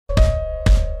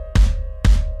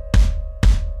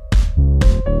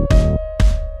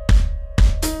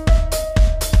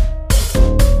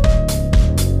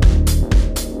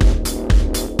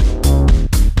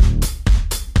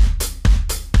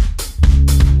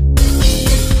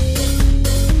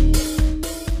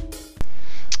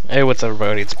Hey, what's up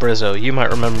everybody, it's Brizzo. You might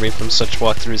remember me from such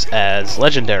walkthroughs as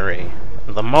Legendary,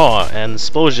 The Maw, and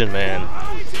Explosion Man.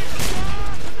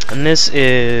 And this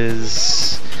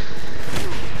is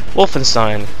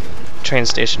Wolfenstein Train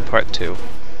Station Part 2.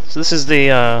 So this is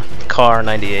the car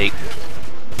 98.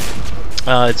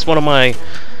 It's one of my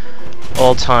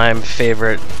all-time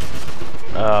favorite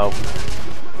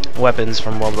weapons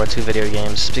from World War II video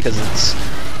games because it's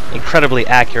incredibly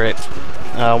accurate.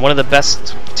 One of the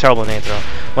best, terrible name throw,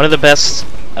 one of the best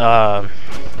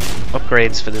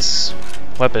upgrades for this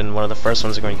weapon, one of the first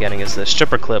ones we're going to be getting, is the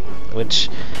stripper clip, which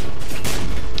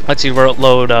lets you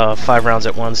load 5 rounds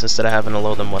at once instead of having to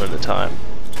load them one at a time.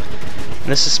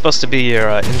 And this is supposed to be your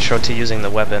intro to using the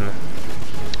weapon,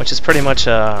 which is pretty much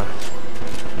a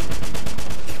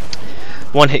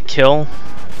one-hit kill,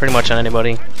 pretty much on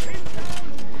anybody.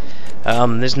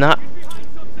 There's not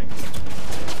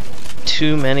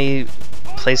too many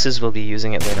places we'll be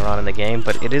using it later on in the game,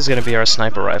 but it is going to be our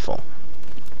sniper rifle.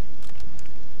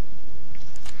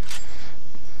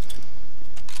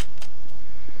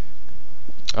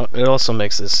 Oh, it also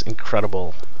makes this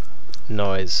incredible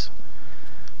noise,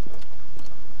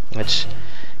 which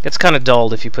gets kind of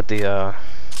dulled if you put the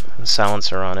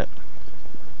silencer on it.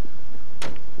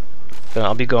 But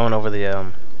I'll be going over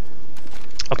the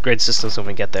upgrade systems when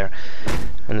we get there.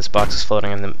 And this box is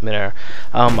floating in the midair.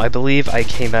 I believe I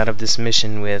came out of this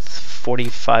mission with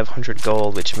 4,500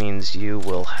 gold, which means you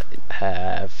will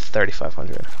have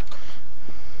 3,500.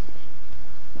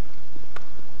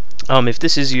 If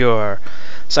this is your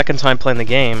second time playing the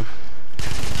game,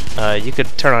 you could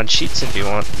turn on cheats if you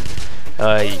want.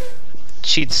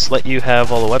 Cheats let you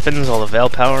have all the weapons, all the veil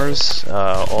powers,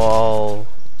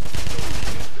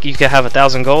 you can have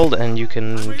 1,000 gold, and you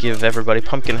can give everybody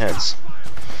pumpkin heads.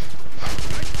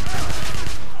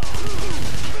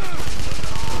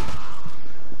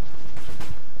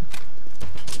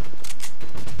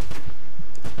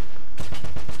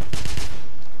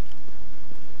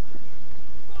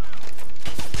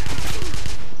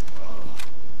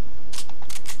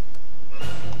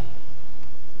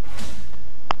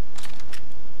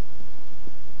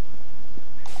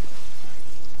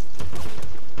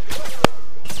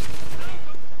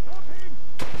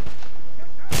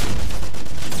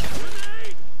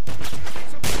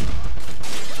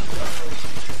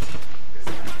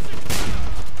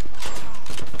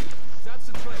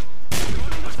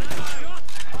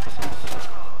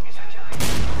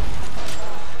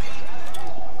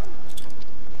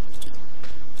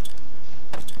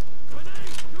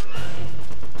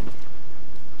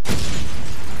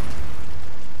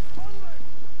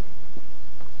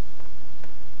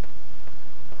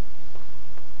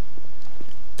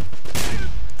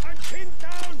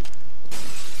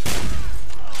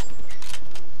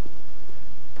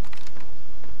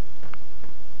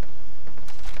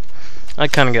 I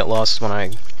kind of get lost when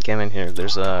I came in here.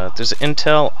 There's an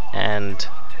intel, and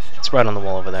it's right on the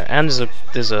wall over there. And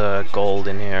there's a gold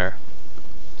in here.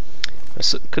 I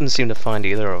couldn't seem to find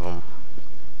either of them.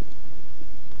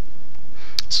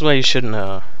 This is why you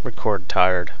shouldn't record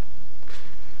tired.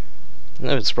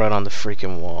 No, it's right on the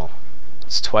freaking wall.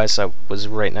 It's twice I was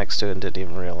right next to it and didn't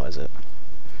even realize it.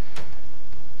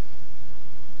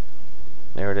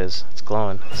 There it is. It's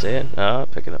glowing. See it? Oh,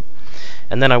 pick it up.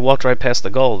 And then I walked right past the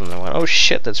gold, and I went, oh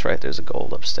shit, that's right, there's a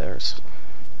gold upstairs.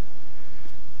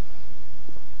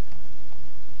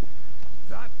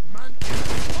 That man is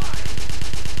alive.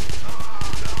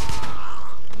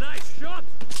 Nice shot.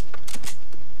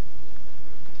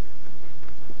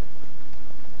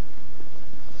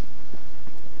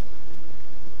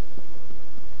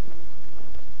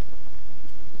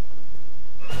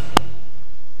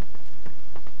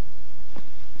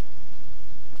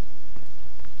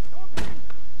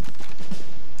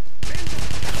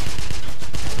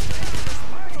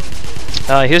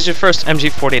 Here's your first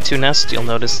MG42 nest. You'll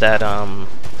notice that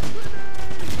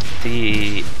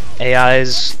the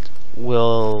AIs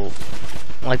will,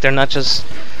 like, they're not just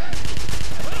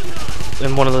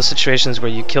in one of those situations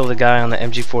where you kill the guy on the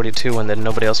MG42 and then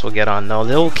nobody else will get on. No,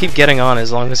 they'll keep getting on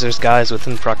as long as there's guys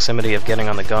within proximity of getting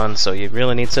on the gun, so you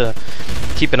really need to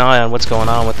keep an eye on what's going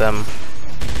on with them.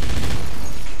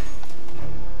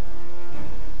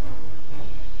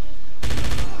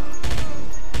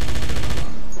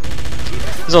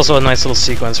 There's also a nice little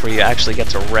sequence where you actually get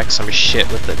to wreck some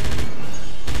shit with it.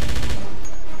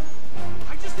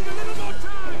 I just need a little more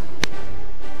time.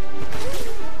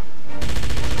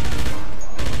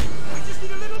 I just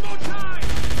need a little more time.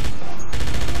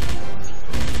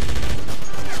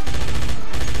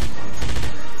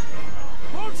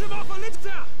 Hold him off a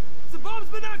lifter. The bomb's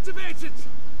been activated.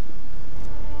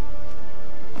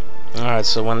 Alright,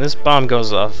 so when this bomb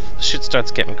goes off, shit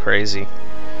starts getting crazy.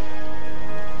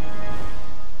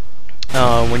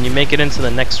 When you make it into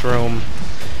the next room,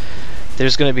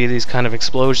 there's going to be these kind of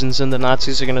explosions and the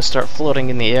Nazis are going to start floating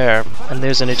in the air. And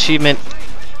there's an achievement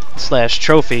slash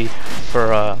trophy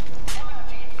for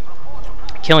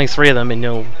killing 3 of them, and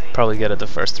you'll probably get it the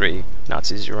first 3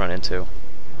 Nazis you run into.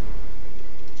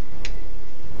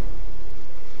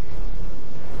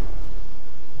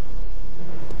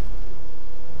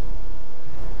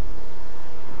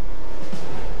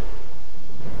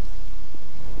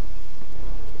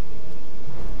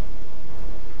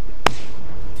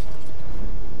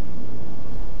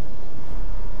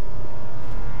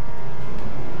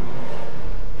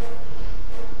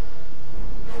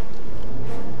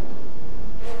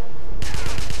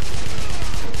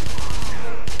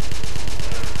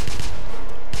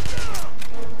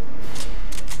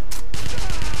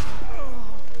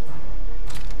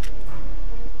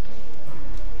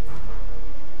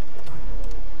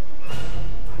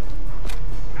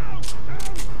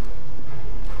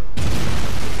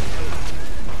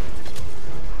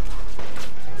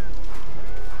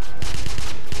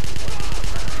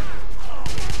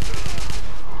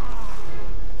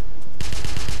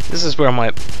 This is where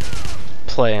my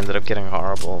play ended up getting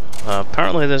horrible.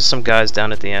 Apparently there's some guys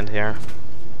down at the end here.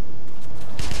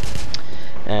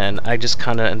 And I just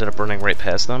kind of ended up running right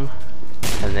past them.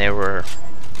 And they were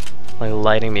like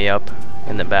lighting me up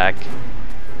in the back.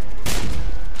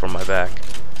 From my back.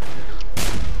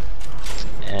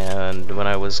 And when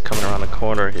I was coming around the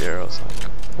corner here, I was like,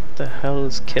 what the hell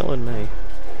is killing me?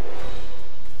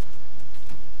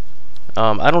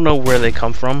 I don't know where they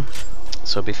come from.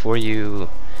 So before you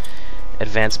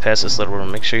advance past this little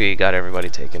room, make sure you got everybody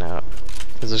taken out,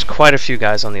 because there's quite a few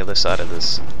guys on the other side of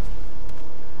this.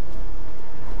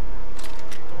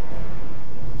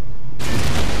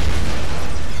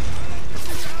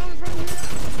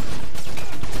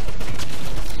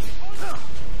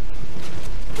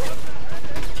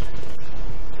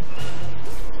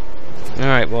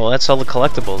 Alright, well that's all the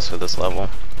collectibles for this level.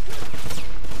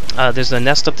 There's a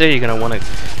nest up there. You're gonna want to.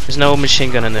 There's no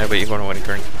machine gun in there, but you're gonna want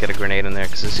to get a grenade in there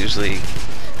because there's usually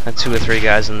 2 or 3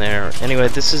 guys in there. Anyway,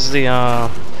 this is the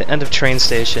end of train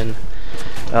station.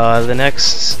 The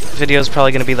next video is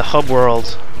probably gonna be the hub world,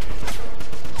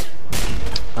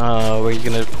 where you're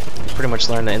gonna pretty much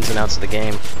learn the ins and outs of the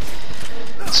game.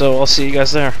 So I'll see you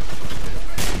guys there.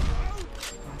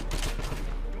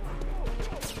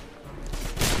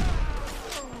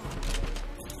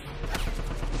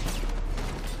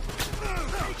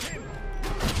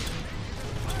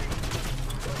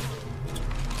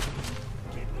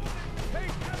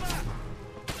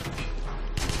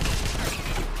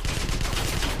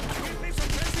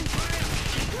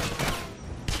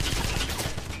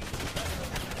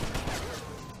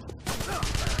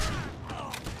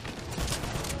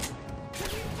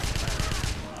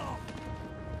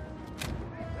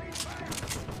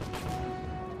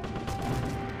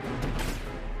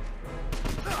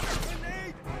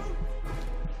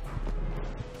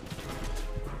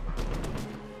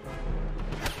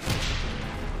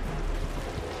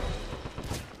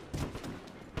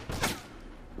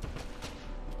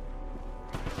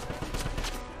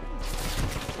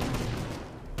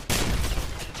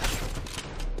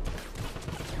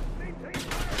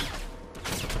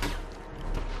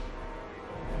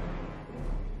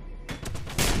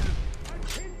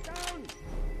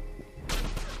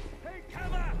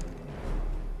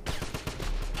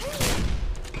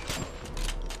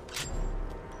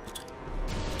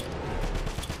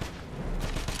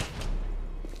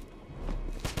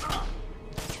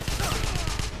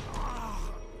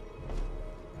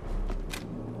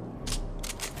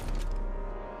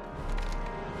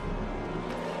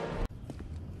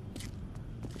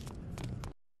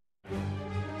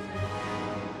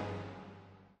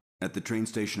 At the train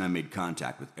station, I made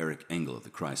contact with Eric Engel of the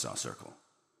Kreisau Circle.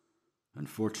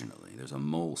 Unfortunately, there's a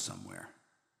mole somewhere.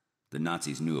 The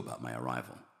Nazis knew about my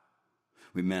arrival.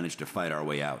 We managed to fight our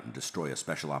way out and destroy a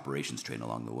special operations train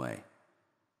along the way.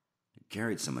 It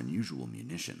carried some unusual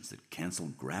munitions that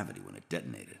canceled gravity when it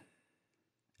detonated.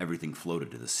 Everything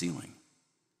floated to the ceiling.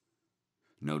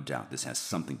 No doubt this has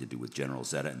something to do with General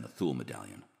Zeta and the Thule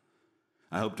Medallion.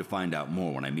 I hope to find out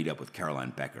more when I meet up with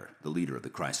Caroline Becker, the leader of the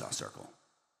Kreisau Circle.